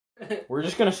We're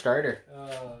just gonna start her.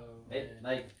 Oh,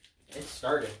 It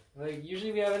started. like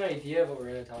usually we have an idea of what we're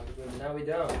gonna talk about, but now we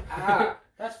don't.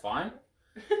 That's fine.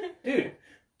 Dude,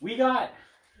 we got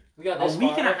this a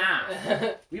week and a far.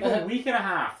 half. We have a week and a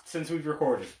half since we've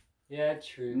recorded. Yeah,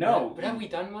 true. No. But have we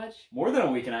done much? More than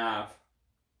a week and a half.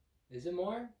 Is it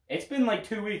more? It's been like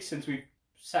 2 weeks since we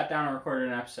sat down and recorded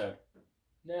an episode.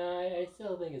 No, I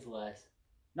still think it's less.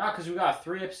 Not because we got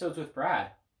 3 episodes with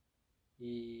Brad.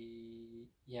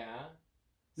 Yeah.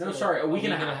 No, So, sorry, a week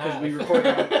and a half because we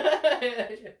recorded.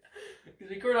 Because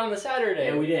we recorded on the Saturday.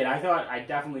 Yeah, we did. I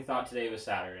definitely thought today was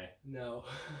Saturday. No.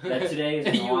 That today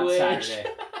is You not wish. Saturday.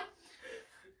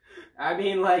 I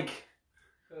mean, like,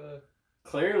 Uh,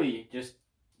 clearly, just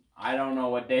I don't know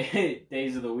what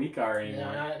days of the week are yeah,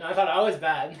 anymore. I thought I was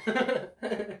bad.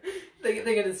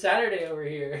 Thinking it's Saturday over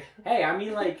here. Hey, I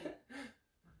mean, like,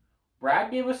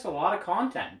 Brad gave us a lot of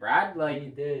content. Brad, He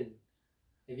like, did.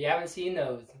 If you haven't seen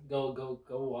those, go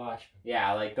watch.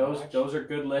 yeah, like Watch. those are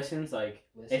good listens. Like,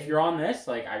 Listen. if you're on this,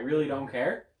 like, I really don't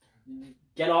care.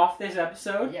 Get off this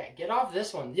episode. Yeah, get off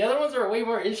this one. The other ones are way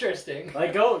more interesting.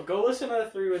 Like, go listen to the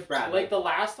 3 with Brad. Like the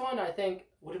last one, I think.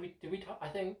 What did we talk? I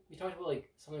think we talked about like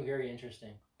something very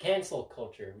interesting. Cancel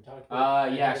culture. We talked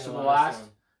about. Yeah. I think So in the last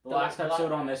one.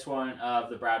 episode on this one of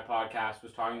the Brad podcast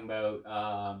was talking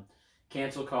about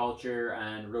cancel culture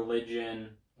and religion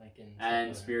Like in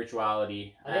and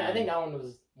spirituality. I think that one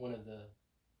was one of the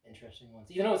interesting ones.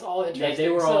 Even though it's all interesting. Yeah, they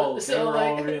were all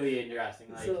like, really interesting.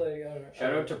 Like, so like, I don't know.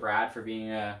 shout out to Brad for being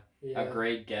a Yeah.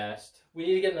 great guest. We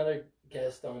need to get another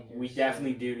guest on here. We soon.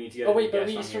 definitely do need to get. Oh a wait, but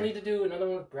guest we on still here. need to do another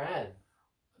one with Brad.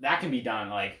 That can be done.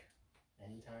 Like,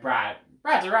 Anytime.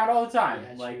 Brad's around all the time.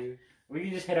 Yeah, like, true. we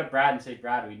can just hit up Brad and say,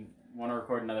 Brad, we want to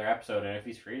record another episode, and if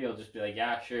he's free, he'll just be like,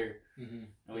 yeah, sure, Mm-hmm.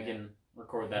 and we can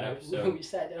record that episode. We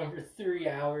sat down for 3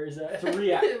 hours.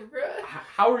 3 hours.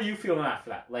 How are you feeling after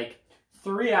that? Like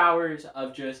 3 hours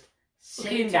of just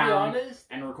sitting to down be honest,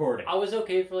 and recording. I was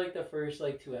okay for like the first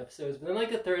like 2 episodes, but then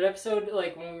like the third episode,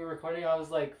 like when we were recording, I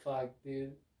was like, "Fuck,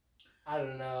 dude." I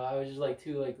don't know. I was just like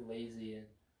too like lazy and.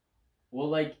 Well,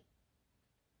 like,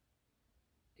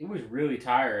 it was really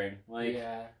tiring. Like,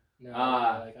 Yeah. No.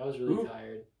 Like I was really ooh.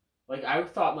 tired. like I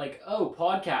thought, like, oh,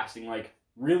 podcasting, like,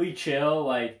 really chill,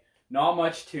 like, not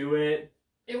much to it.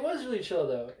 It was really chill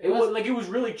though. It was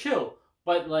really chill,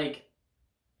 but like,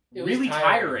 It was really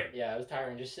tiring. Yeah, it was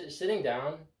tiring. Just sitting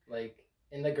down, like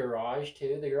in the garage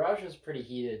too. The garage was pretty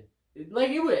heated. Like,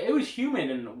 it was humid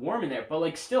and warm in there, but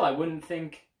like, still, I wouldn't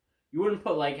think you wouldn't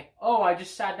put like, oh, I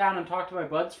just sat down and talked to my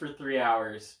buds for 3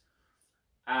 hours,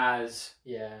 as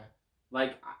Yeah.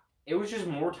 like, it was just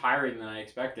more tiring than I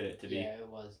expected it to be. Yeah, it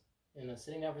was. You know,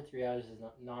 sitting down for 3 hours is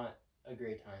not a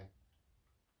great time.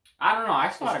 I don't know. I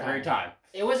still It's had a great tiring. time.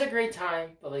 It was a great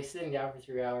time, but like sitting down for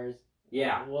 3 hours.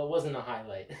 Yeah. Well, it wasn't a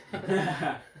highlight.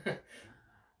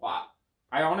 Wow.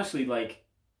 I honestly like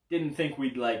didn't think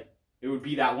it would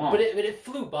be that long. But it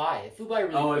flew by. It flew by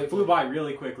really quickly. It flew by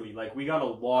really quickly. Like, we got a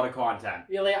lot of content.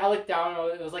 Yeah, like I looked down.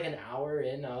 It was like an hour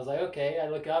in. I was like, okay. I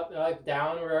look up. And I look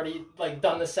down. We're already like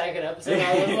done the second episode.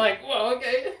 I was like, whoa,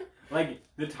 okay. Like,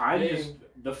 the time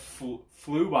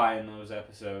flew by in those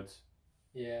episodes.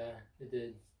 Yeah, it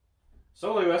did.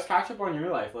 So, like, let's catch up on your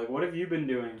life. Like, what have you been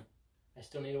doing? I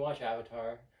still need to watch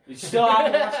Avatar. You still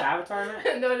haven't watched Avatar,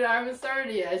 man? No, I haven't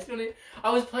started yet. I still need. I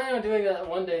was planning on doing that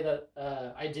one day that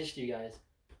I ditched you guys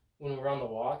when we were on the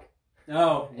walk.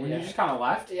 No, when Yeah. you just kind of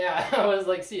left. Yeah, I was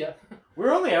like, see ya. We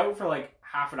were only out for like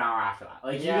half an hour after that.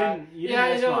 Like, Yeah. you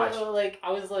didn't miss much. Like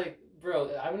I was like,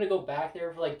 bro, I'm gonna go back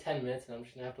there for like 10 minutes, and I'm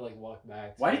just gonna have to like walk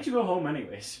back. So, Why did you go home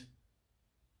anyways?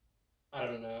 I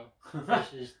don't know. I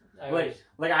just, I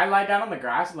Like, I lied down on the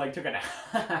grass and like took a nap.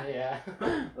 yeah.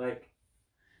 Like,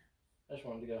 I just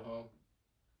wanted to go home.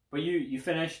 but you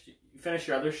finished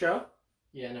your other show?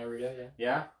 Yeah, Naruto.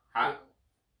 Yeah. Yeah.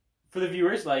 For the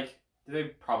viewers, like, they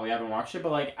probably haven't watched it,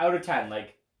 but like, out of 10,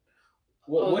 like,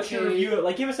 what's your Okay. review?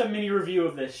 Like, give us a mini review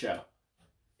of this show.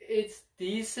 It's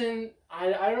decent. I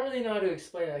don't really know how to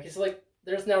explain it. Like, it's like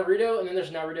there's Naruto and then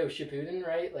there's Naruto Shippuden,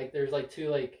 right? Like there's like two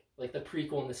like the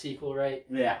prequel and the sequel, right?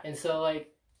 Yeah. And so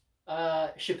like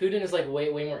Shippuden is like way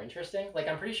more interesting. Like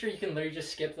I'm pretty sure you can literally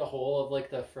just skip the whole of like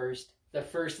the first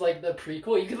like the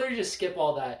prequel. You can literally just skip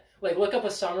all that. Like look up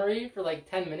a summary for like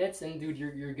 10 minutes and dude,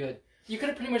 you're good. You could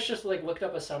have pretty much just like looked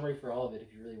up a summary for all of it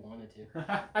if you really wanted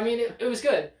to. I mean, it was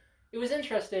good. It was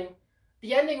interesting.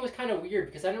 The ending was kind of weird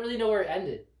because I didn't really know where it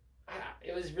ended.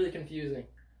 It was really confusing.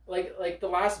 Like the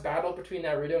last battle between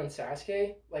Naruto and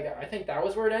Sasuke, like I think that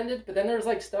was where it ended. But then there was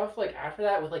like stuff like after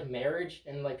that with like marriage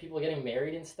and like people getting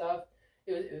married and stuff.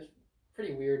 It was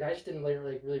pretty weird. I just didn't like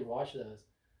really watch those.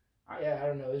 Yeah, I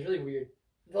don't know. It was really weird.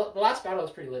 The last battle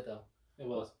was pretty lit though. It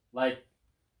was. Like,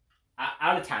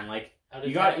 out of 10, like, Out of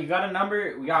you 10. got a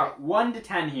number. We got 1 to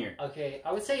 10 here. Okay,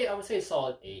 I would say a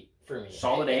solid 8 for me.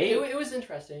 Solid 8? It was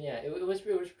interesting. Yeah, it was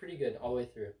pretty good all the way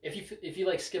through. If you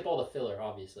like skip all the filler,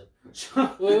 obviously.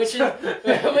 Which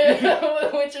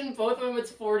in both of them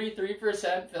it's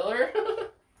 43% filler.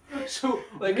 So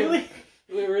like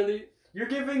really, you're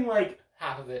giving like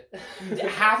half of it.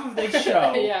 half of this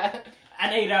show. Yeah.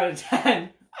 An 8 out of 10.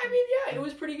 I mean, yeah, it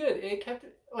was pretty good. It kept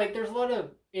like there's a lot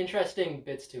of interesting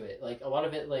bits to it. Like a lot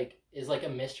of it like is like a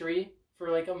mystery for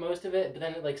like most of it, but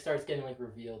then it like starts getting like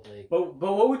revealed. Like, but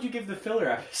what would you give the filler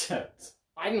episodes?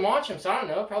 I didn't watch them, so I don't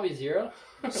know. Probably 0.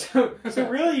 So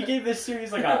really, you gave this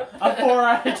series like a 4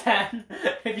 out of 10.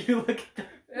 If you look at the...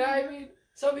 Yeah, I mean,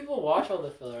 some people watch all the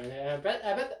filler, and I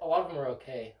bet a lot of them are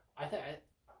okay. I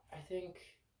think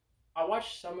I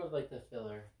watched some of like the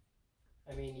filler.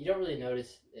 I mean, you don't really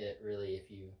notice it really if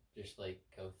you just like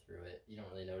go through it. You don't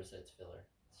really notice that it's filler.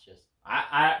 It's just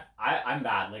I'm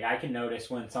bad. Like I can notice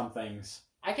when something's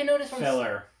I can notice when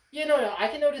filler. Yeah, no, I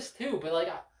can notice too. But like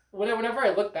whenever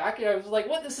I look back, I was like,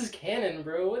 "What? This is canon,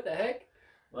 bro? What the heck?"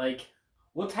 Like,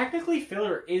 well, technically,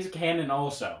 filler is canon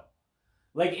also.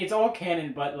 Like it's all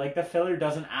canon, but like the filler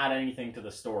doesn't add anything to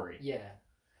the story. Yeah.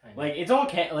 Like it's all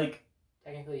like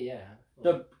technically, yeah.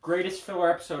 The greatest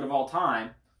filler episode of all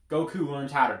time. Goku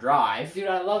learns how to drive. Dude,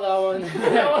 I love that one.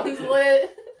 That one's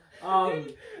lit.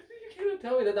 Dude, you can't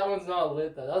tell me that one's not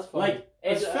lit though. That's funny. Like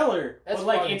it's filler, that's but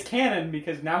like funny. it's canon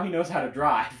because now he knows how to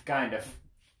drive, kind of.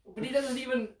 But he doesn't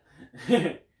even.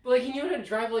 Like he knew how to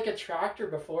drive like a tractor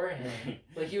beforehand.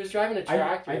 Like he was driving a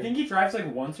tractor. I think he drives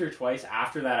like once or twice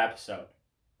after that episode.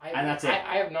 And that's it.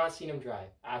 I have not seen him drive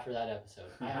after that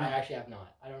episode. I actually have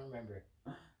not. I don't remember.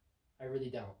 I really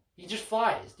don't. He just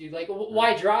flies, dude. Like,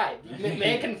 why drive?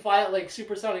 Man can fly at like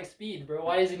supersonic speed, bro.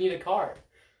 Why does he need a car?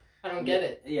 I don't get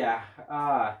it. Yeah.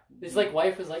 His like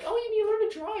wife was like, "Oh, you need to learn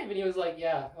to drive," and he was like,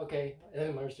 "Yeah, okay." And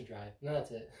then he learns to drive. And then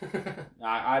that's it.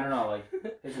 I don't know. Like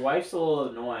his wife's a little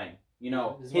annoying. You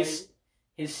know, his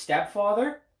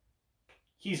stepfather.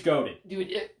 He's goated.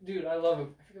 Dude, I love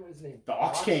him. I forget what his name. The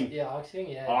Ox King. Yeah, Ox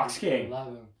King. Yeah. Ox dude, King. I love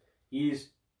him.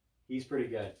 He's pretty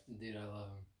good. Dude, I love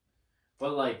him.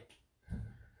 But like,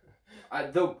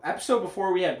 the episode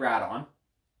before we had Brad on.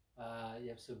 The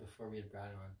episode before we had Brad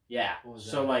on. Yeah. What was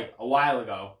so that? like a while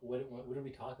ago. What did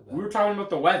we talk about? We were talking about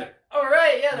the weather. Oh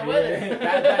right, yeah, the weather.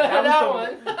 that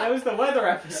one. That was the weather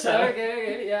episode.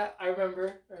 Okay, yeah, I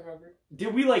remember.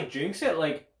 Did we like jinx it?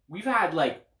 Like we've had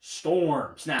like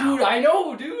storms now. Dude, I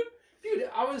know, dude. Dude,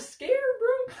 I was scared,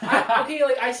 bro. Okay,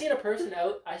 like I seen a person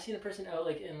out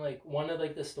like in like one of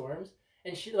like the storms,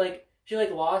 and she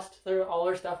lost all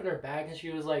her stuff in her bag, and she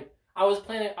was like, I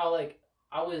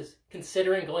was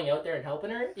considering going out there and helping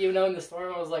her, even though in the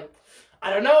storm I was like,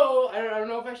 I don't know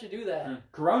if I should do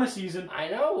that. Corona season. I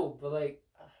know, but like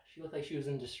she looked like she was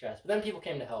in distress. But then people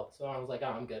came to help, so I was like,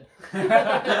 oh, I'm good.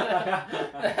 I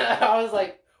was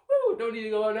like, woo, don't need to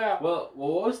go out now. Well,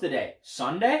 what was the day?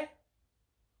 Sunday?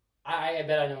 I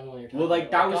bet I know when you're talking well, like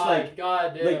about. that was like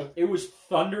God damn. Like it was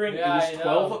thundering. Yeah, it was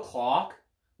 12 o'clock,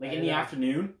 like in the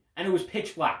afternoon, and it was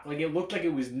pitch black. Like it looked like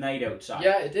it was night outside.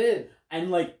 Yeah, it did. And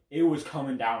like it was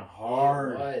coming down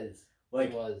hard. It was. Like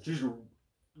it was. just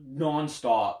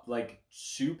nonstop, like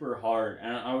super hard.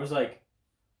 And I was like,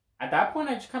 at that point,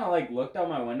 I just kind of like looked out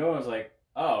my window and was like,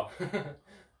 oh.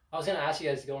 I was gonna ask you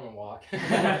guys to go on a walk.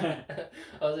 I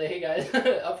was like, hey guys,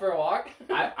 up for a walk?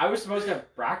 I was supposed to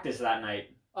have practice that night.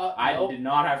 I nope. did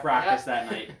not have practice that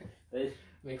night.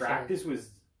 Practice sense. was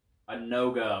a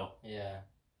no-go. Yeah.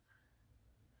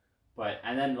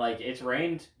 And then like it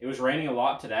was raining a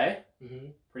lot today. Mm-hmm.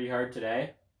 Pretty hard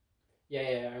today.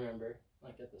 Yeah, I remember.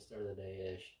 Like at the start of the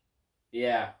day-ish.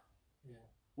 Yeah.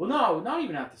 Well, no, not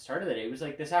even at the start of the day. It was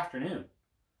like this afternoon.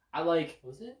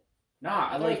 Was it? Nah,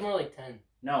 I thought it was more like 10.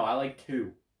 No, I like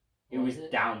 2. It was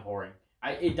downpouring.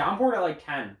 It downpoured at like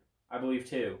 10, I believe,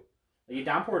 too. Like it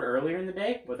downpoured earlier in the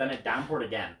day, but then it downpoured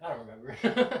again. I don't remember.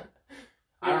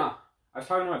 I don't know. I was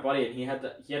talking to my buddy, and he had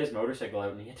his motorcycle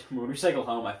out, and he had to motorcycle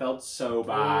home. I felt so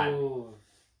bad. Ooh,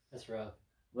 that's rough.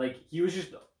 Like he was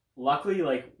just luckily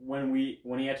like when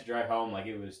he had to drive home, like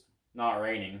it was not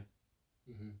raining,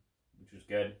 which was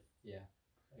good. Yeah.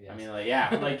 I mean, like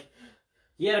yeah, like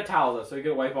he had a towel though, so he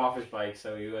could wipe off his bike.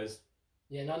 So he was.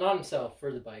 Yeah, not himself,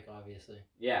 for the bike, obviously.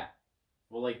 Yeah.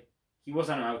 Well, like he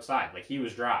wasn't outside. Like he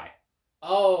was dry.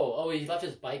 Oh, he left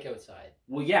his bike outside.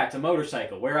 Well, yeah, it's a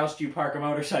motorcycle. Where else do you park a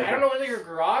motorcycle? I don't know, was it your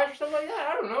garage or something like that?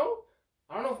 I don't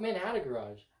know if man had a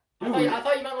garage. I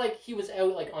thought you meant like he was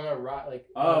out like on a ride, like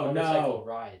on a motorcycle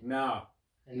ride. No.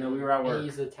 And no, we were at work. And he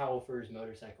used the towel for his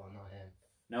motorcycle, not him.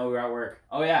 No, we were at work.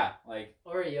 Oh yeah, like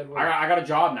Or you had work. I got a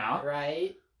job now.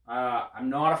 Right? I'm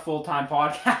not a full-time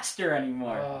podcaster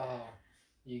anymore. Oh,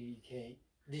 you can't.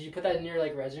 Did you put that in your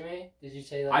like resume? Did you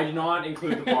say that? I did not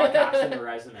include the podcast in the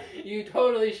resume. You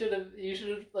totally should have. You should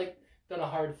have like done a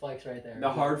hard flex right there. The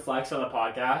hard flex on the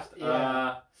podcast.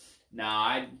 Yeah.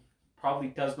 I probably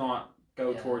does not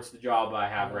go towards the job I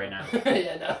have right now.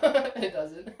 Yeah, no, it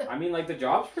doesn't. I mean, like the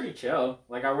job's pretty chill.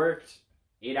 Like I worked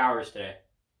 8 hours today.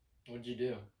 What'd you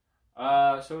do?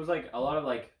 So it was like a lot of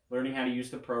like learning how to use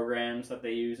the programs that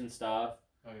they use and stuff,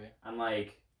 Okay. and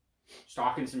like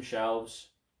stocking some shelves.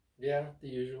 Yeah, the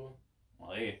usual.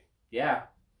 Well, yeah,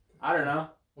 I don't know.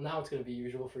 Well, now it's gonna be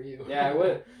usual for you. Yeah, it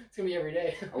would. It's gonna be every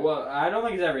day. Well, I don't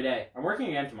think it's every day. I'm working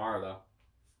again tomorrow though.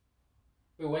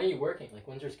 Wait, when are you working? Like,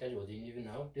 when's your schedule? Do you even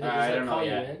know? Do they I just like don't know call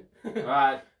yet. you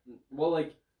in? Well,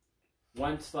 like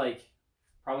once like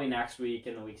probably next week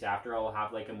and the weeks after, I'll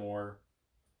have like a more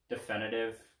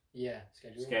definitive Yeah,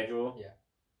 schedule. schedule. Yeah.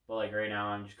 But like right now,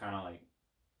 I'm just kind of like,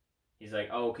 he's like,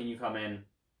 oh, can you come in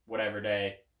whatever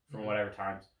day from Mhm. whatever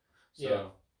times? So Yeah.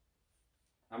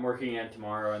 I'm working again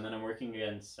tomorrow, and then I'm working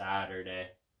again Saturday.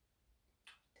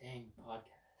 Dang podcast.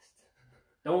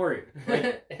 Don't worry,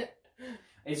 like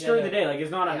it's Yeah, during no. the day, like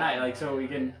it's not at Yeah, night, I like know, so I we know,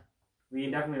 can yeah. we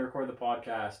can definitely record the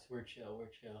podcast. We're chill. We're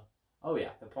chill. Oh yeah,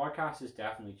 the podcast is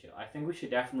definitely chill. I think we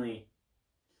should definitely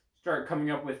start coming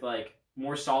up with like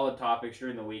more solid topics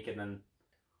during the week, and then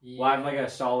we'll have like a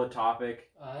solid topic.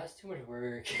 That's too much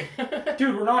work.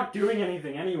 Dude, we're not doing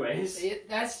anything anyways.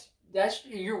 That's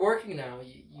you're working now.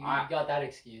 You I- got that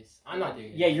excuse. I'm not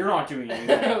doing it. Yeah, you're not doing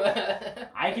anything.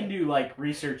 I can do like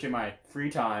research in my free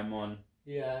time on.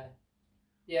 Yeah.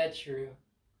 Yeah, true.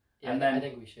 Yeah, And then- I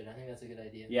think we should. I think that's a good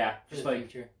idea. Yeah, For just the like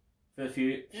future. for the Just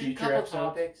a future couple episodes.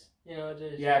 topics. You know,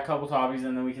 just Yeah, a couple topics,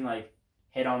 and then we can like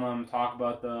hit on them, talk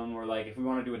about them, or like if we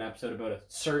want to do an episode about a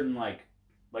certain like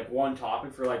one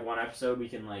topic for like one episode, we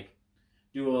can like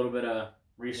do a little bit of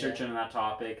research Yeah. on that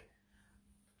topic.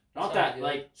 Not Sounds that good.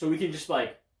 like so we can just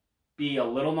like be a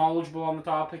little knowledgeable on the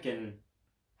topic and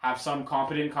have some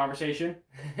competent conversation.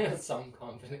 some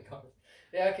confident comments.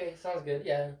 Yeah. Okay. Sounds good.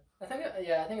 Yeah. I think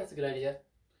that's a good idea.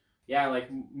 Yeah, like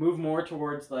move more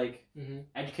towards like Mm-hmm.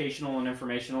 educational and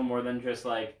informational more than just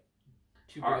like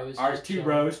Two our bros. just two chilling.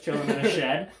 bros chilling in a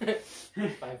shed.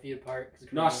 5 feet apart. 'cause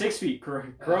No, Corona. 6 feet.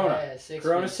 Corona. Yeah, 6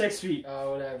 Corona feet. 6 feet.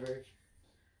 Oh, whatever.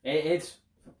 It's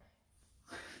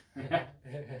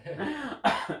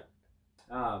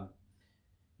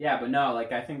yeah, but no,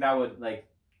 like I think that would like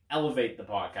elevate the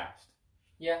podcast.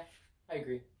 Yeah, I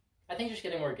agree. I think just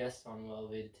getting more guests on will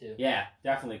elevate it too. Yeah,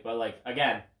 definitely. But like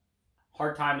again,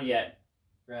 hard time to get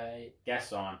Right.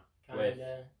 guests on.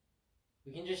 Kinda.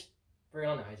 We can just bring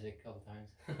on Isaac a couple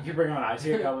times. You bring on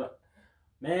Isaac a couple.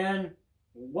 Man,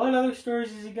 what other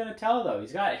stories is he gonna tell though?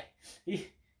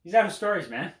 He's having stories,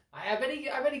 man. I bet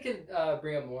he could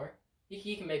bring up more.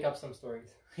 He can make up some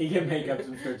stories. He can make up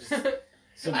some stories.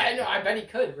 Some, I know. I bet he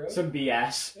could, bro. some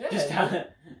BS. Yeah, Just tell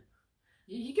it.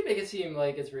 He can make it seem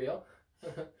like it's real.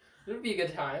 It would be a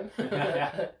good time.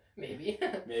 Maybe.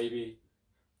 Maybe.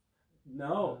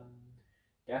 No,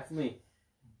 definitely.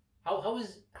 How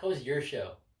was your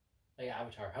show? Like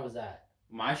Avatar. How was that?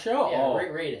 My show? Yeah, Oh.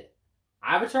 rate it.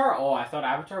 Avatar? Oh, I thought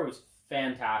Avatar was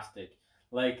fantastic.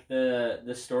 Like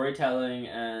the storytelling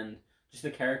and just the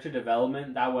character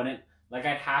development that went in. Like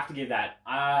I'd have to give that.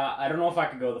 I don't know if I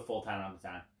could go the full 10 out of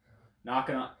 10. Not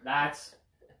gonna. That's.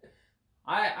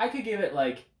 I could give it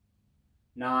like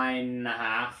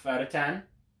 9.5 out of 10.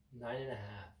 9.5.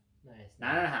 Nice.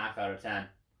 9.5 out of 10.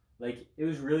 Like it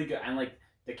was really good, and like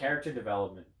the character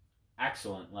development,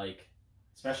 excellent. Like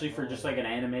especially for just like an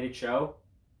animated show,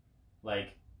 like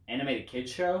animated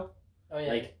kids show. Oh yeah.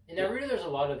 Like, in Naruto, there's a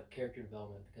lot of character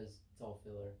development because it's all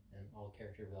filler and all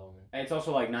character development. It's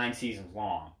also like 9 seasons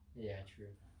long. Yeah, true.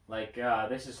 Like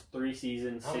this is 3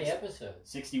 seasons. How many episodes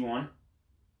 61.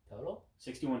 total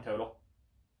 61 total.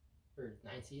 for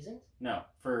 9 seasons? No,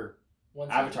 for One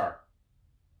season? Avatar.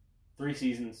 3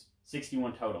 seasons,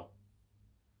 61 total.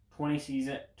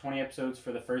 20 episodes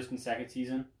for the first and second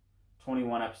season,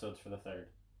 21 episodes for the third.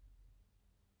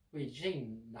 Wait, did you say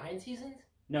 9 seasons?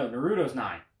 No, Naruto's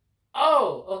 9.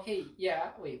 Oh, okay. Yeah.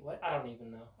 Wait, what? I don't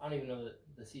even know. I don't even know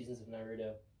the seasons of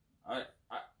Naruto.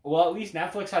 Well, at least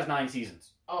Netflix has 9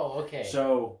 seasons. Oh, okay.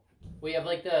 So We have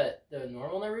like the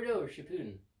normal Naruto or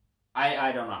Shippuden?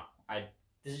 I don't know.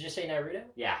 Does it just say Naruto?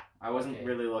 Yeah, I wasn't Okay.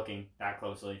 really looking that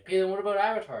closely. Okay, then what about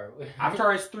Avatar?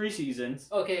 Avatar has 3 seasons,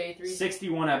 Okay, 3.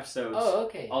 61 episodes Oh,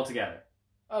 okay. altogether.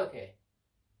 Okay.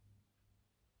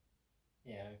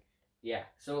 Yeah. Yeah,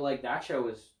 so like that show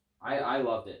was I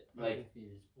loved it. I'm Like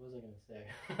confused. What was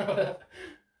I gonna say?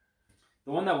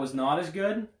 The one that was not as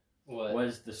good What?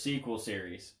 was the sequel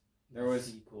series. There was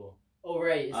sequel. Oh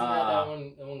right, isn't that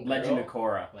one? That one Legend girl? of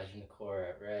Korra. Legend of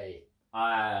Korra, right?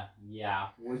 Yeah,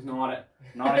 was not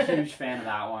a huge fan of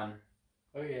that one.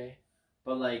 Okay.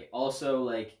 But like also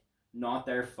like not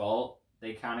their fault.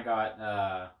 They kind of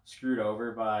got screwed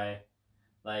over by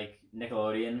like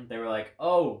Nickelodeon. They were like,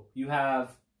 "Oh, you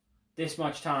have this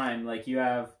much time. Like you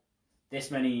have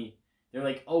this many." They're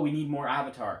like, "Oh, we need more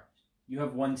Avatar. You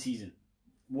have one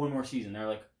more season." They're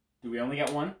like, "Do we only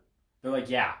get one?" They're like,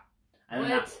 "Yeah." And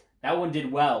then that one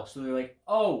did well, so they're like,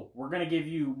 "Oh, we're gonna give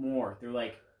you more." They're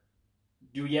like,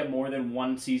 "Do we get more than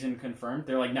one season confirmed?"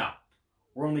 They're like, "No,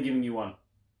 we're only giving you one."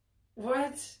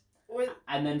 What? What?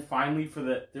 And then finally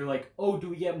they're like, "Oh, do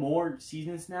we get more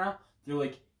seasons now?" They're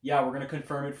like, "Yeah, we're gonna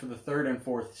confirm it for the 3rd and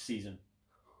 4th season."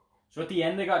 So at the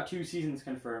end, they got 2 seasons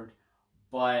confirmed,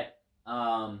 but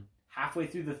halfway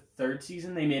through the 3rd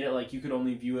season, they made it like you could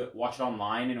only watch it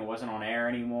online, and it wasn't on air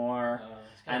anymore.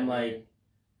 And like,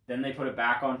 then they put it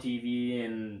back on TV,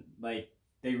 and like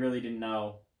they really didn't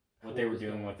know what they were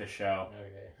doing with the show.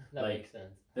 Okay, that like, makes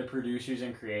sense. The producers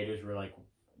and creators were like,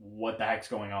 "What the heck's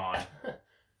going on?"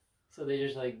 So they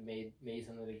just like made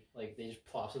something like they just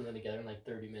plopped something together in like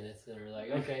 30 minutes, and were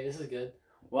like, "Okay, this is good."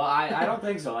 Well, I don't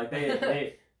think so. Like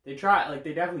they try, like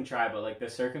they definitely try, but like the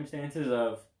circumstances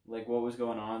of like what was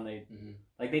going on, they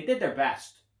like they did their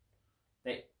best.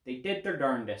 They did their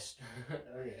darndest.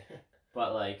 Okay.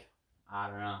 But like, I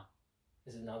don't know.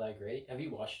 Is it not that great? Have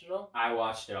you watched it all? I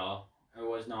watched it all. It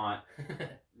was not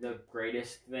the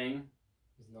greatest thing.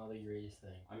 It's not the greatest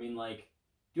thing. I mean, like,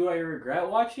 do I regret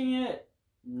watching it?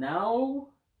 No.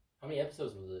 How many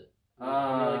episodes was it?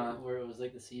 Where it was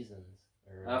like the seasons?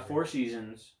 Or 4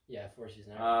 seasons. Yeah, 4 seasons.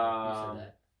 You said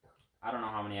that. I don't know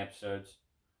how many episodes.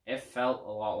 It felt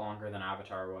a lot longer than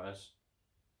Avatar was.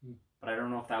 But I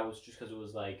don't know if that was just because it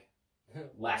was like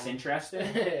less interesting.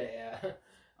 Yeah.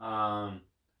 I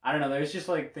don't know. There's just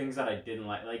like things that I didn't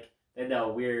like. Like they had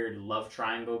that weird love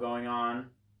triangle going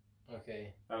on.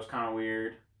 Okay. That was kind of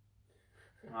weird.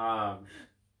 I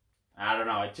don't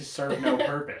know. It just served no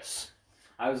purpose.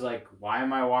 I was like, why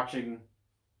am I watching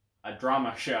a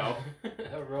drama show?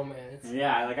 A romance.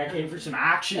 Yeah, like I came for some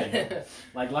action.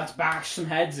 Like let's bash some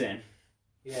heads in.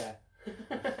 Yeah.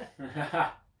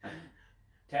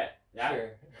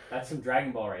 Sure. That's some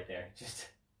Dragon Ball right there. Just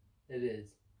it is.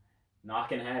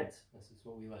 Knocking heads. This is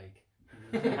what we like.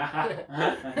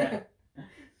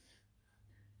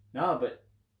 No, but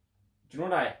do you know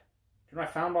what I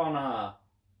found on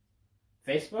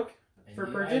Facebook for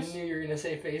purchase? I knew you were gonna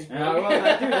say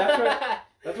Facebook. Dude,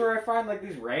 that's where I find like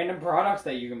these random products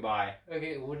that you can buy.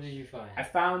 Okay, what did you find? I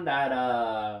found that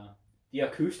the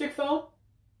acoustic foam.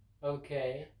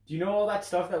 Okay. Do you know all that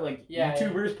stuff that like Yeah,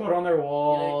 YouTubers put on their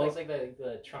walls? Yeah, like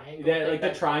the triangle. Yeah, like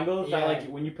the triangles yeah. that like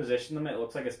when you position them, it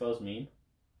looks like a spell's meme.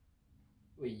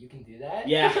 Wait, you can do that?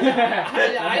 Yeah.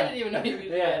 I didn't even know you could do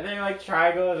Yeah, that. they're like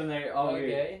triangles and they're all Okay.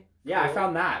 weird. Yeah, cool. I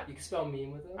found that. You can spell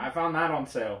meme with them? I found that on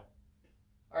sale.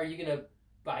 Are you gonna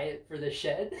buy it for the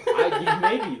shed?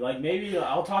 Maybe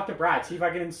I'll talk to Brad, see if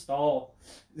I can install.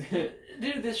 Dude,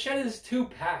 this shed is too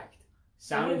packed.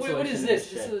 Sound insulation. What is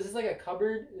this? Is this like a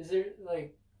cupboard? Is there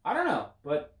like? I don't know,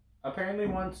 but apparently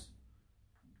once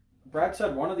Brad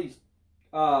said one of these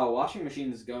washing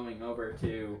machines is going over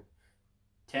to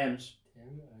Tim's.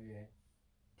 Tim?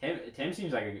 Okay. Tim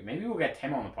seems like maybe we'll get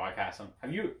Tim on the podcast.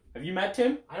 Have you met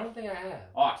Tim? I don't think I have.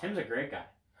 Oh, Tim's a great guy.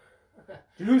 Do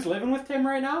you know who's living with Tim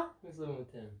right now? Who's living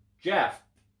with Tim? Jeff.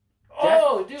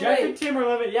 Oh, dude, Jeff and Tim are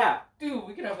living. Yeah. Dude,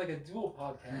 we could have like a dual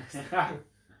podcast.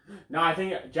 No, I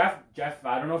think Jeff.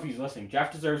 I don't know if he's listening.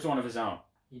 Jeff deserves one of his own.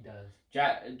 He does.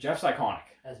 Jeff's iconic.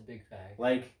 That's a big fact.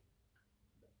 Like,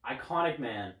 iconic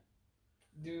man.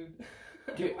 Dude.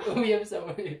 We have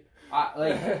somebody.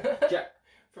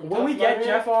 When we get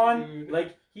Jeff on, dude.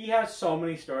 Like, he has so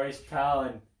many stories to tell,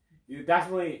 and you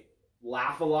definitely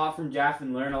laugh a lot from Jeff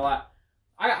and learn a lot.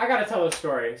 I gotta tell a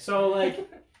story. So, like,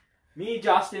 me,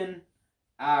 Justin,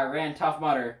 ran Tough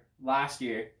Mudder last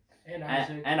year. And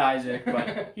Isaac,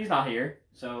 but he's not here.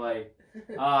 So, like,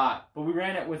 but we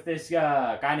ran it with this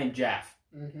guy named Jeff.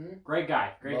 Mm-hmm. Great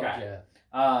guy. Love Jeff.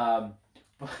 Jeff.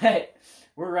 But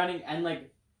we're running, and,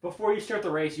 like, before you start the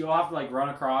race, you'll have to, like, run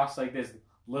across, like, this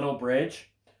little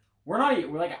bridge. We're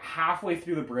like, halfway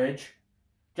through the bridge.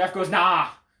 Jeff goes, nah,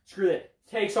 screw it.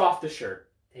 Takes off the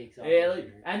shirt.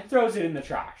 And throws it in the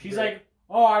trash. He's like,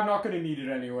 oh, I'm not going to need it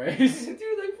anyways. Dude,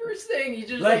 like, first thing, he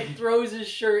just, like, throws his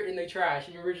shirt in the trash,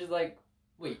 and we're just like,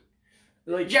 wait.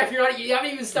 Like, Jeff, you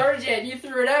haven't even started yet, you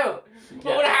threw it out.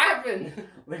 Yeah. What happened?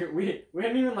 Like, we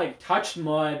hadn't even, like, touched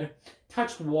mud,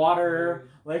 touched water.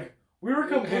 Like, We were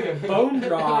completely bone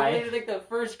dry. Like the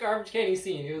first garbage can he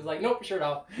seen, he was like, "Nope, shirt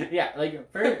off." Yeah,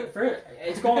 like for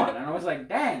it's gone, and I was like,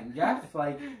 "Dang, Jeff,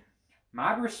 like,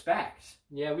 my respects."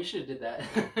 Yeah, we should have did that.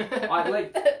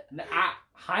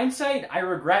 Hindsight, I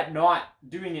regret not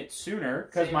doing it sooner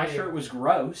because Same my here. shirt was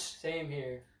gross. Same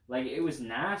here. Like, it was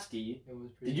nasty. It was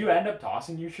pretty Did you end up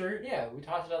tossing your shirt? Yeah, we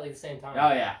tossed it out like the same time.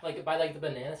 Oh yeah. Like by like the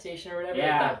banana station or whatever.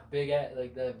 Yeah.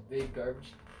 Like the big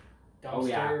garbage dumpster Oh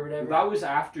yeah. or whatever. That was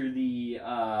after the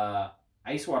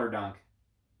ice water dunk.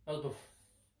 That was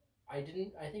I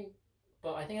think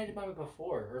I did mine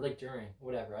before or like during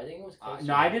whatever. I think it was close.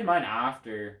 No, I did mine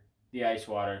after the ice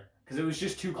water because it was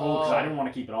just too cold because I didn't want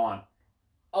to keep it on.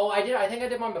 Oh, I did. I think I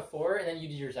did mine before, and then you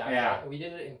did yours after. Yeah. We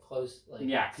did it in close, like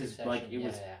Yeah, because like it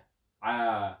was.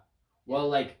 Yeah. Well,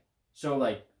 like so,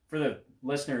 like for the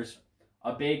listeners,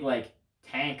 a big like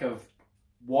tank of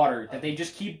water that they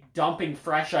just keep dumping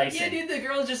fresh ice Yeah, in. dude, the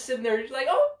girl's just sitting there, just like,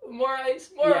 oh, more ice,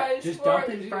 more Yeah, ice, just more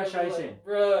dumping ice. fresh Dude, ice like, in.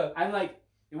 Bruh. And like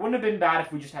it wouldn't have been bad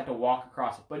if we just had to walk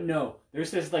across it, but no,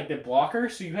 there's this like the blocker,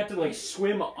 so you had to like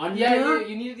swim under. Yeah,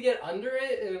 you needed to get under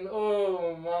it, and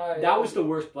oh my. That was the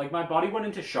worst. Like my body went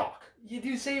into shock. You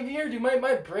do same here, dude.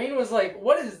 My brain was like,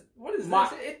 what is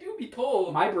this? It do be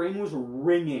cold. My brain was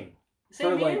ringing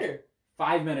Same for, like, here.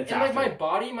 5 minutes And after. like my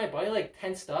body like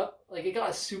tensed up. Like it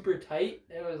got super tight.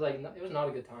 It was like it was not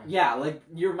a good time. Yeah, like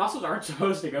your muscles aren't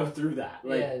supposed to go through that.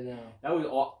 Like yeah, no. that was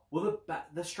all. Well,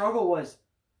 the struggle was,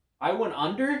 I went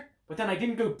under, but then I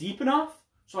didn't go deep enough,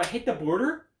 so I hit the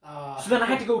border. So then I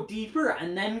had to go deeper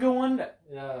and then go under.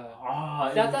 Yeah.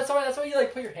 Oh, That's why you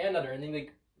like put your hand under and then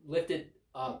like lift it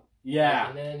up. yeah.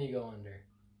 And then you go under.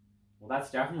 Well,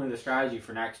 that's definitely the strategy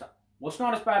for next time. Well, it's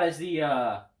not as bad as the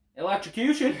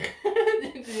electrocution.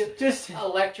 Just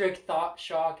electric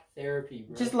shock therapy,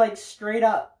 bro. just like straight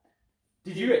up.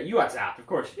 Did you got zapped? Of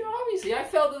course. Yeah, obviously, I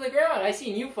fell to the ground. I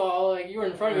seen you fall. Like you were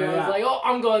in front of me. I Yeah. was like, oh,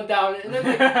 I'm going down. And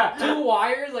then like 2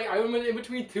 wires. Like I went in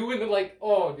between 2, and then like,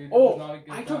 oh, dude, this was not a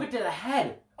good I time. took it to the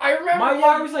head. I remember. My yeah,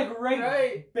 wire was like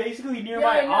right, basically near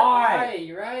my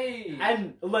eye. Right.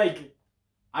 And like,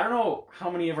 I don't know how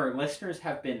many of our listeners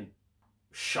have been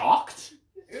shocked,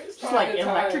 It was just not a like good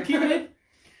time. electrocuted.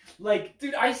 Like,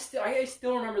 Dude, I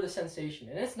still remember the sensation,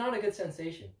 and it's not a good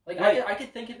sensation. Like Right. I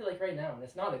could think of it like right now, and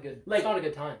it's not a good. Like- it's not a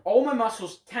good time. all my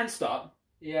muscles tensed up.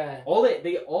 Yeah. All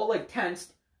they all like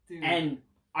tensed, Dude. and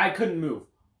I couldn't move.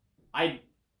 I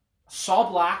saw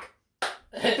black,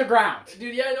 hit the ground.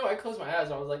 Dude, yeah, I know. I closed my eyes,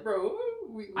 and I was like, bro.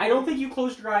 I don't think you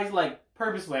closed your eyes like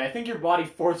purposely. I think your body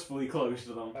forcefully closed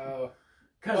them Oh.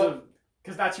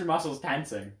 because that's your muscles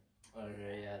tensing.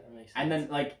 Okay, yeah, that makes sense. And then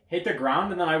like hit the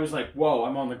ground, and then I was like, "Whoa,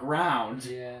 I'm on the ground."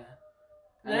 Yeah.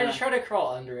 And then I just tried to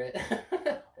crawl under it.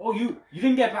 Oh, you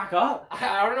didn't get back up?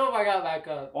 I don't know if I got back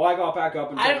up. Oh, I got back up.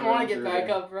 And I didn't want to through get back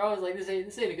it. up, bro. I was like, this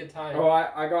ain't a good time. Oh,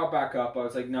 I got back up. I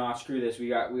was like, "Nah, screw this. We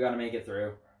got to make it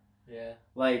through." Yeah.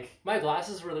 Like, My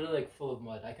glasses were literally like full of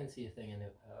mud. I couldn't see a thing in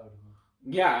it out of them.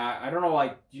 yeah, I don't know.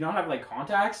 Like, do you not have like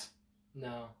contacts?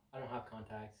 No, I don't have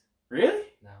contacts. Really?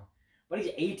 No. But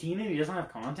he's 18 and he doesn't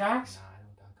have contacts. Nah, I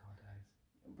don't have contacts.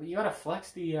 But you gotta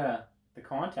flex the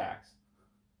contacts.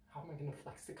 How am I gonna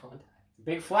flex the contacts?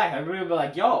 Big flex. Everybody would be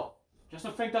like, "Yo,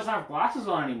 Justin Fink doesn't have glasses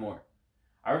on anymore."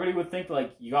 Everybody would think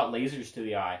like you got lasers to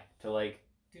the eye to like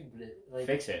Dude, but like,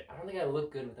 fix it. I don't think I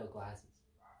look good without glasses.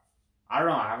 I don't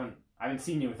know. I haven't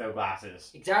seen you without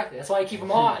glasses. Exactly. That's why I keep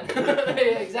them on.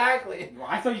 Exactly. Well,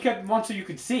 I thought you kept them on so you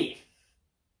could see.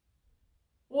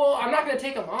 Well, I'm not gonna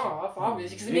take them off,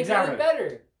 obviously, because it makes me look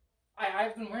better.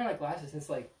 I've been wearing my glasses since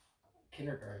like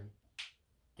kindergarten.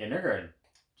 Kindergarten.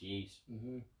 Jeez.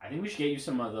 Mm-hmm. I think we should get you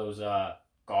some of those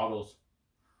goggles,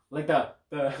 like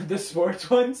the sports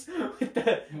ones with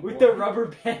the rubber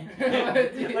band,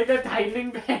 like the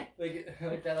tightening band.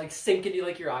 Like that, like sink into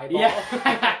like your eyeball.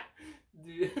 Yeah.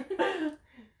 Dude.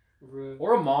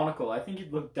 Or a monocle. I think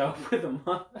you'd look dope with a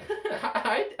monocle.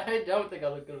 I don't think I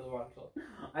look good with a monocle.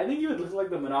 I think you would look like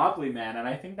the Monopoly Man, and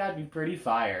I think that'd be pretty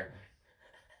fire.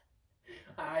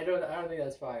 I don't think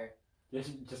that's fire.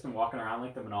 Just walking around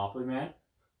like the Monopoly Man.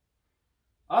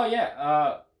 Oh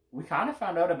yeah, we kind of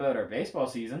found out about our baseball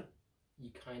season.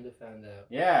 You kind of found out.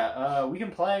 Yeah, we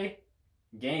can play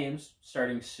games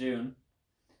starting soon.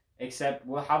 Except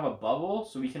we'll have a bubble,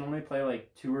 so we can only play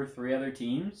like 2 or 3 other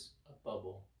teams. A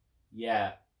bubble.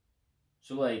 Yeah.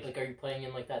 So like are you playing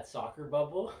in like that soccer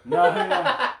bubble? No.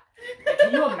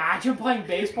 Can you imagine playing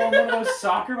baseball in one of those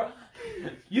soccer?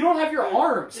 You don't have your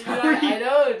arms. Dude, I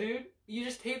know, dude. You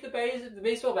just tape the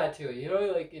baseball bat to it, you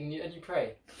know, like and you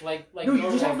pray, like. No, you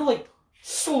just have to like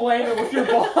slam it with your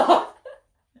ball.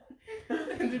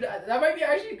 Dude, that might be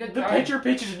actually a good The time. pitcher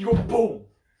pitches and you go boom.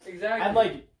 Exactly. And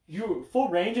like you full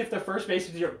range if the first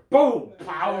baseman's here, boom,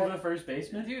 pow over the first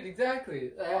baseman. Dude,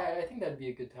 exactly. I think that'd be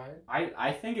a good time.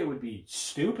 I think it would be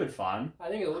stupid fun. I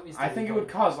think it would be. I think it would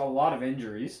cause a lot of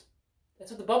injuries.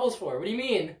 That's what the bubble's for. What do you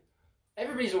mean?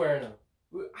 Everybody's wearing them.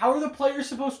 How are the players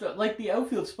supposed to, like the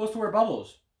outfield, supposed to wear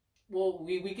bubbles? Well,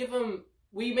 we give them.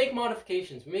 We make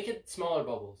modifications. We make it smaller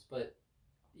bubbles, but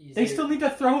easier. They still need to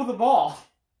throw the ball.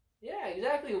 Yeah,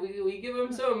 exactly. We give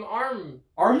them some arm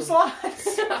Slots?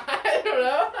 I don't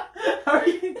know.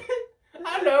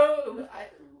 I don't know.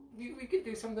 We could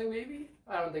do something maybe.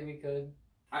 I don't think we could.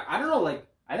 I don't know. Like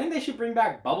I think they should bring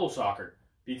back bubble soccer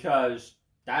because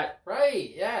that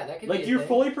right. Yeah, that could like be a you're thing.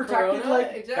 fully protected. Corona?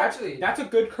 Like exactly. That's a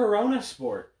good Corona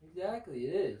sport. Exactly,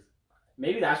 it is.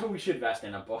 Maybe that's what we should invest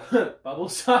in, a bubble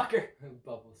soccer.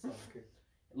 Bubble soccer.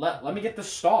 Let me get the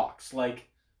stocks. Like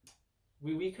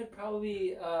we could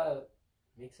probably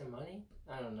make some money.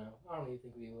 I don't know. I don't even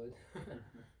think we would.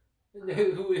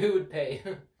 who would pay?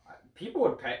 People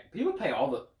would pay. People pay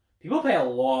a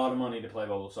lot of money to play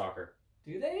bubble soccer.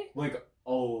 Do they? Like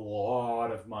a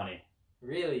lot of money.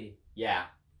 Really? Yeah.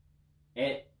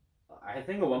 I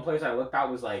think the one place I looked at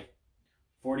was like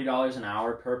 $40 an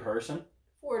hour per person.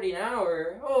 40 an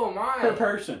hour? Oh my! Per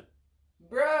person.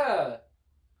 Bruh!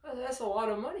 That's a lot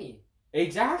of money.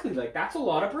 Exactly, like that's a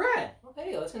lot of bread.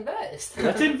 Okay, let's invest.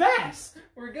 Let's invest.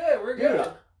 We're good.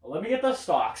 Dude, let me get the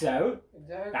stocks out.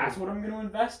 Exactly. That's what I'm going to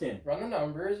invest in. Run the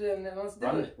numbers and then let's do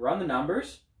it. Run the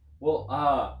numbers. Well,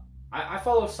 I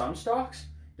follow some stocks.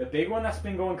 The big one that's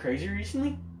been going crazy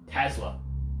recently, Tesla.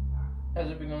 Has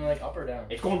it been going like up or down?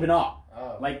 It's been up.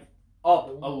 Oh. Like up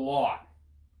a lot.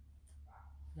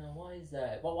 Now, why is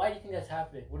that? Well, why do you think that's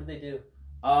happening? What did they do?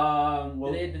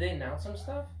 Well, did they announce some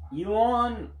stuff?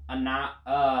 Elon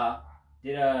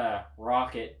did a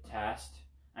rocket test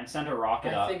and sent a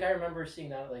rocket up. I think I remember seeing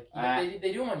that. Like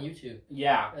they do them on YouTube.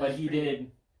 Yeah, but he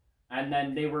did, and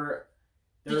then they were.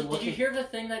 Did you hear the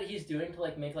thing that he's doing to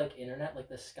like make like internet, like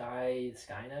the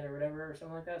Skynet or whatever, or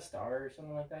something like that, Star or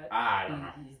something like that? I don't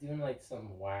know. He's doing like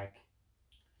some whack.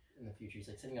 In the future, he's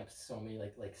like setting up so many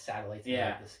like satellites in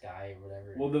like, the sky or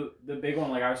whatever. Well, the big one,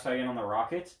 like I was talking on the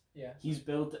rockets. Yeah. He's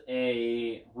built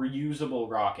a reusable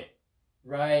rocket.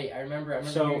 Right, I remember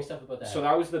hearing stuff about that. So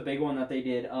that was the big one that they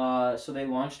did. So they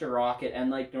launched a rocket, and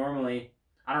like normally,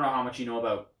 I don't know how much you know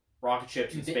about rocket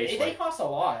ships and space. They cost a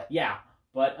lot. Yeah,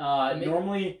 but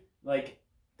normally like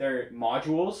they're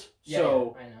modules,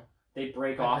 so I know. they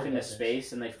break off into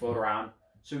space and they float around.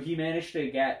 So he managed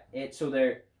to get it so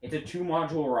it's a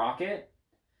 2-module rocket,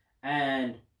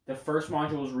 and the first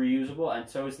module is reusable, and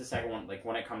so is the second one, like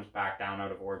when it comes back down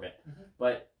out of orbit. Mm-hmm.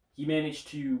 But he managed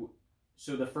to,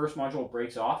 so the first module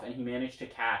breaks off, and he managed to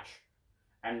catch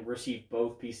and receive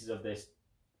both pieces of this,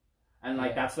 and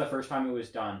like that's the first time it was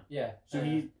done. Yeah. So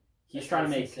he's trying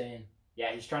to make insane.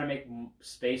 Yeah, he's trying to make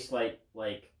space like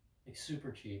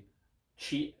super cheap.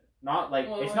 Cheap. Not like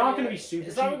it's not going to be super.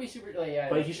 It's not going to be super.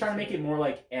 But he's trying to make it more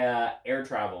like air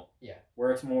travel. Yeah.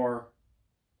 Where it's more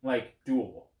like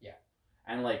doable. Yeah.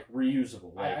 And like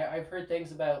reusable. Like, I've heard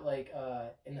things about like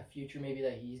in the future maybe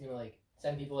that he's gonna like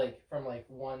send people like from like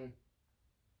one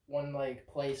like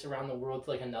place around the world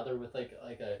to like another with like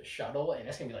a shuttle, and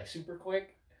it's gonna be like super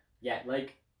quick. Yeah,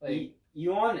 like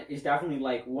Elon is definitely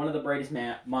like one of the brightest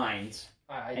minds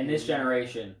in this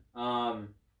generation.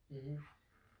 Mm-hmm.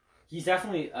 He's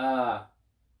definitely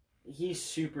he's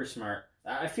super smart.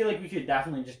 I feel like we could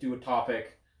definitely just do a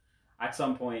topic at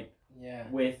some point. Yeah.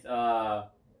 With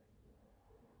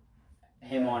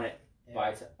him on it. Yeah.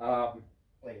 But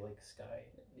like Sky.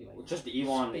 Like just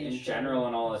Elon in general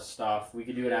and all this stuff. We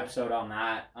could do an episode on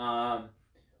that.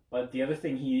 But the other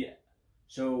thing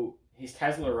his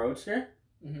Tesla Roadster,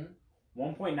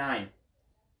 1.9.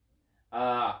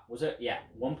 Was it? Yeah,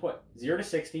 0 to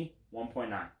 60,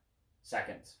 1.9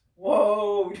 seconds.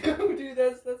 Whoa, dude,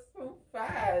 that's so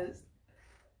fast.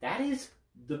 That is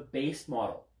the base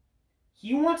model.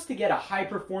 He wants to get a high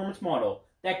performance model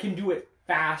that can do it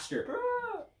faster.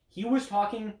 Bruh. He was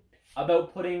talking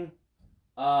about putting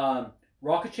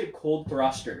rocket ship cold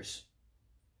thrusters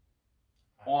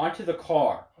onto the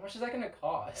car. How much is that going to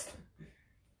cost?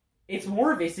 It's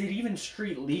more of, is it even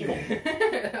street legal?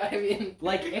 I mean,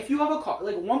 like if you have a car,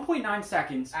 like 1.9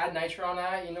 seconds, add nitro on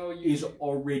that, is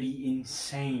already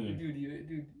insane. Dude,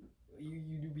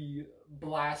 you be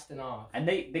blasting off. And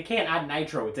they can't add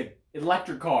nitro. It's an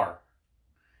electric car.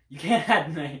 You can't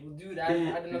add nitro. Well, dude,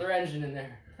 add another engine in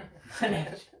there.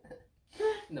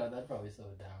 No, that'd probably slow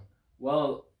it down.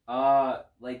 Well,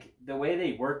 like the way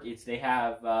they work is they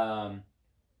have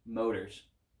motors.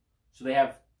 So they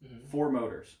have 4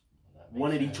 motors,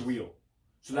 one at each wheel.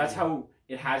 So that's how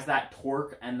it has that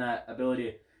torque and that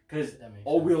ability. because That makes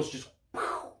all sense. wheels just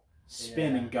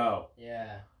spin and go,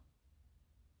 Yeah.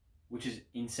 which is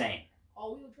insane.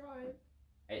 All-wheel drive.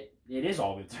 It is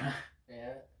all wheel drive.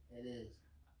 Yeah, it is.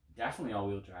 Definitely all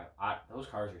wheel drive. Those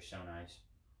cars are so nice.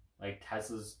 Like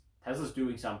Tesla's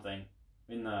doing something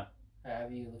in the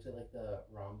Have you looked at like the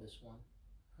Rhombus one?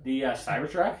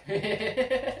 Cybertruck.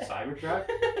 Cybertruck.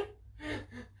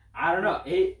 I don't know.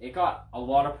 It got a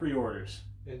lot of pre-orders.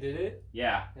 Did it?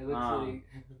 Yeah. It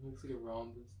looks like a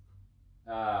rhombus.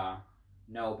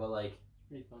 No, but like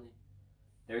Pretty funny.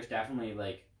 there's definitely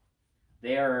like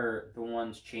they are the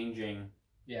ones changing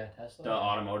Yeah, Tesla. the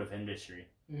automotive industry.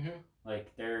 Mm-hmm.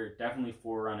 Like they're definitely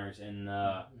forerunners in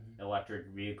the electric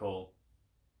vehicle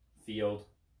field.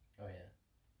 Oh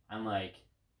yeah. And like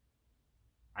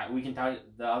we can talk.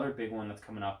 The other big one that's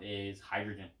coming up is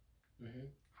hydrogen. Mm-hmm.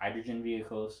 Hydrogen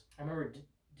vehicles. I remember.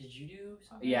 Did you do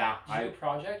something? Yeah, Did you do a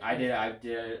project? I did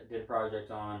a project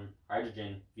on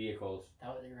hydrogen vehicles.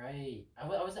 That was right.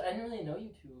 I didn't really know you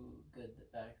too good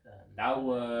back then. That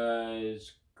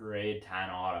was grade 10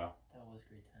 auto. That was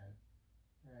grade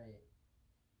 10. Right.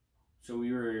 So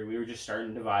we were just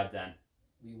starting to vibe then.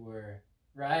 We were.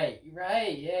 Right.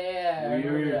 Yeah. I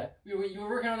remember that. You were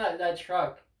working on that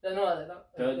truck. Not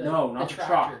the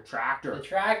truck. Tractor. The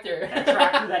tractor. That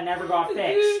tractor that never got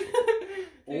fixed.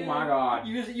 Oh my god.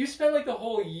 You spent like the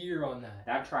whole year on that.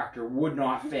 That tractor would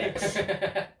not fix.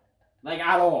 Like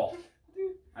at all.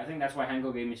 I think that's why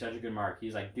Henkel gave me such a good mark.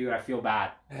 He's like, dude, I feel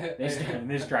bad.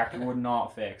 This tractor would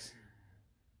not fix.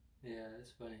 Yeah,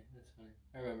 that's funny.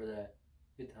 I remember that.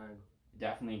 Good time.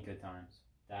 Definitely good times.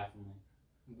 Definitely.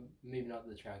 Maybe not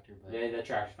the tractor, but Yeah, the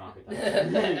tractor's not good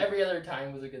times. every other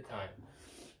time was a good time.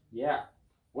 Yeah.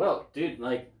 Well, dude,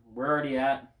 like we're already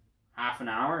at half an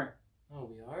hour. Oh,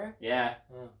 we are? Yeah.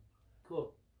 Oh,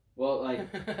 cool. Well,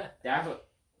 like definitely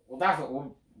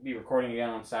we'll be recording again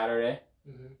on Saturday.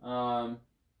 Mm-hmm.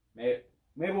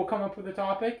 Maybe we'll come up with a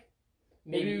topic.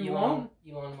 Maybe Elon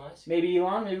Musk. Maybe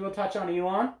Elon. Maybe we'll touch on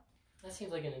Elon. That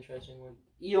seems like an interesting one.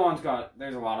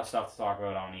 There's a lot of stuff to talk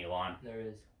about on Elon. There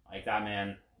is. Like that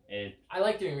man. I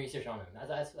like doing research on him.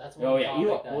 That's one Oh yeah,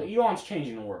 topic Elon's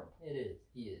changing the world. It is.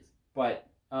 He is. But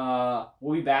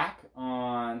we'll be back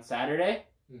on Saturday.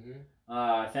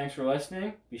 Mm-hmm. Thanks for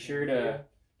listening. Be sure to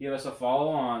give us a follow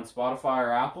on Spotify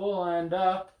or Apple and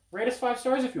rate us 5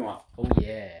 stars if you want. Oh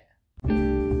yeah.